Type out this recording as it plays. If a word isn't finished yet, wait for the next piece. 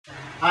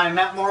I'm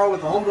Matt Morrow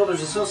with the Home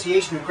Builders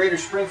Association of Greater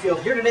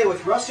Springfield, here today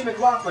with Rusty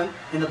MacLachlan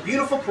in the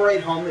beautiful parade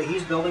home that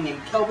he's building in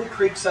Kelby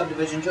Creek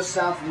Subdivision just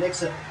south of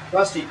Nixa.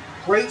 Rusty,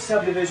 great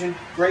subdivision,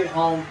 great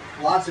home,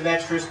 lots of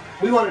extras.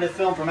 We wanted to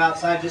film from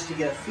outside just to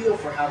get a feel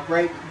for how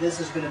great this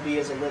is going to be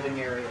as a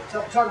living area.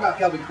 Talk about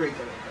Kelby Creek a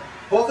little bit.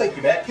 Well, thank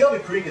you, Matt.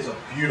 Kelby Creek is a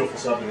beautiful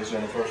subdivision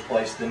in the first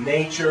place. The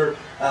nature,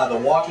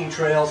 the walking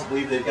trails, I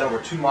believe they've got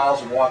over 2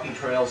 miles of walking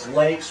trails,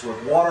 lakes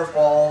with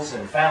waterfalls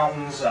and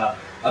fountains, a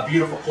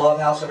beautiful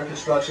clubhouse under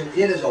construction.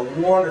 It is a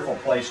wonderful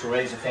place to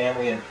raise a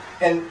family,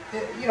 and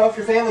you know, if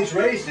your family's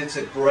raised, it's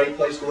a great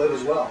place to live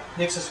as well.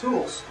 Nixa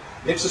schools.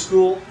 Nixa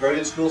school, very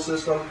good school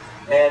system.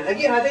 And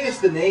again, I think it's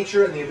the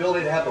nature and the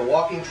ability to have the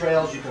walking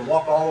trails. You can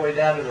walk all the way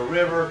down to the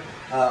river,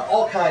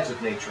 all kinds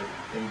of nature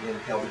in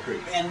Kelby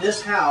Creek. And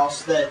this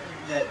house that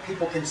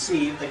people can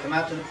see if they come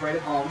out to the parade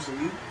of homes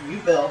that you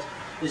built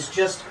is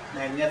just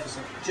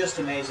magnificent, just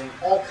amazing.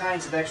 All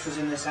kinds of extras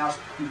in this house.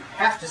 You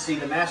have to see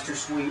the master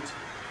suite.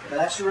 But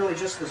that's really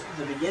just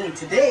the beginning.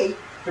 Today,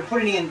 they're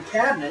putting in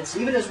cabinets,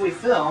 even as we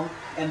film,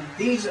 and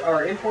these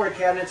are imported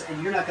cabinets,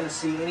 and you're not going to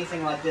see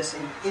anything like this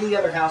in any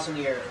other house in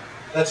the area.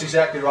 That's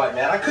exactly right,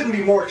 Matt. I couldn't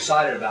be more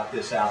excited about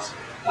this house.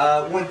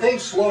 When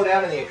things slow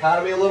down in the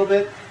economy a little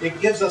bit, it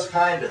gives us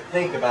time to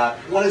think about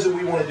what is it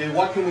we want to do,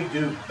 what can we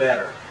do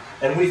better.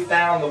 And we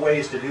found the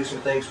ways to do some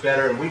things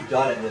better, and we've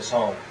done it in this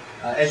home.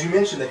 As you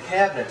mentioned, the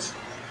cabinets,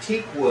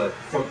 teak wood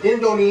from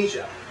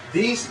Indonesia.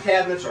 These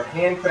cabinets are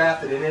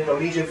handcrafted in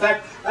Indonesia. In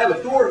fact, I have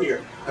a door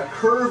here, a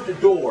curved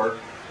door,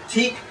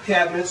 teak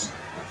cabinets,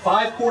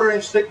 5/4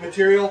 inch thick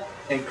material,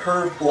 and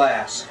curved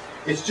glass.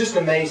 It's just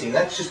amazing.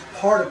 That's just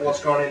part of what's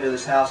gone into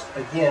this house.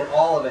 Again,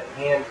 all of it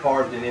hand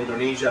carved in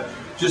Indonesia.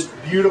 Just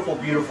beautiful,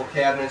 beautiful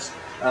cabinets.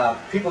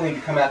 People need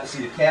to come out to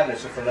see the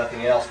cabinets if for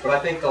nothing else, but I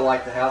think they'll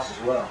like the house as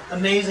well.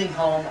 Amazing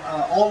home,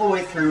 all the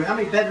way through. How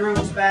many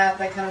bedrooms, bath,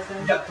 that kind of thing?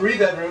 We've got 3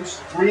 bedrooms,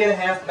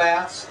 3.5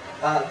 baths.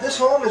 This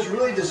home is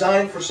really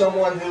designed for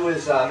someone who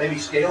is maybe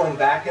scaling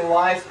back in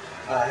life,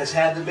 has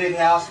had the big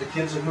house, the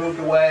kids have moved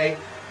away,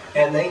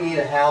 and they need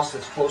a house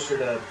that's closer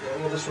to,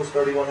 well, this one's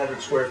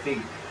 3,100 square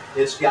feet.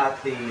 It's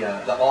got the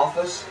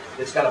office,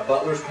 it's got a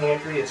butler's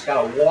pantry, it's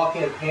got a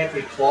walk-in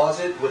pantry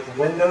closet with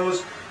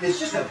windows. It's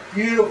just a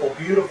beautiful,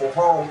 beautiful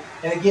home.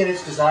 And again,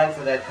 it's designed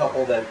for that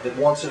couple that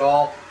wants it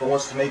all, but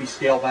wants to maybe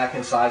scale back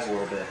in size a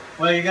little bit.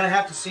 Well, you're going to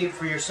have to see it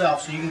for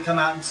yourself, so you can come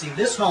out and see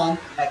this home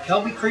at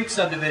Kelby Creek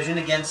Subdivision,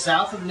 again,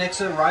 south of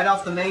Nixa, right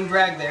off the main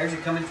drag there as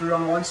you're coming through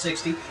on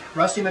 160.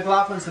 Rusty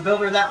MacLachlan's the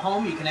builder of that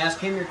home. You can ask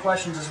him your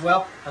questions as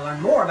well and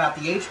learn more about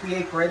the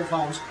HBA Parade of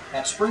Homes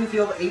at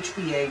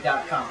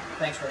springfieldhba.com.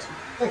 Thanks, Rusty.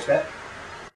 Thanks, Matt.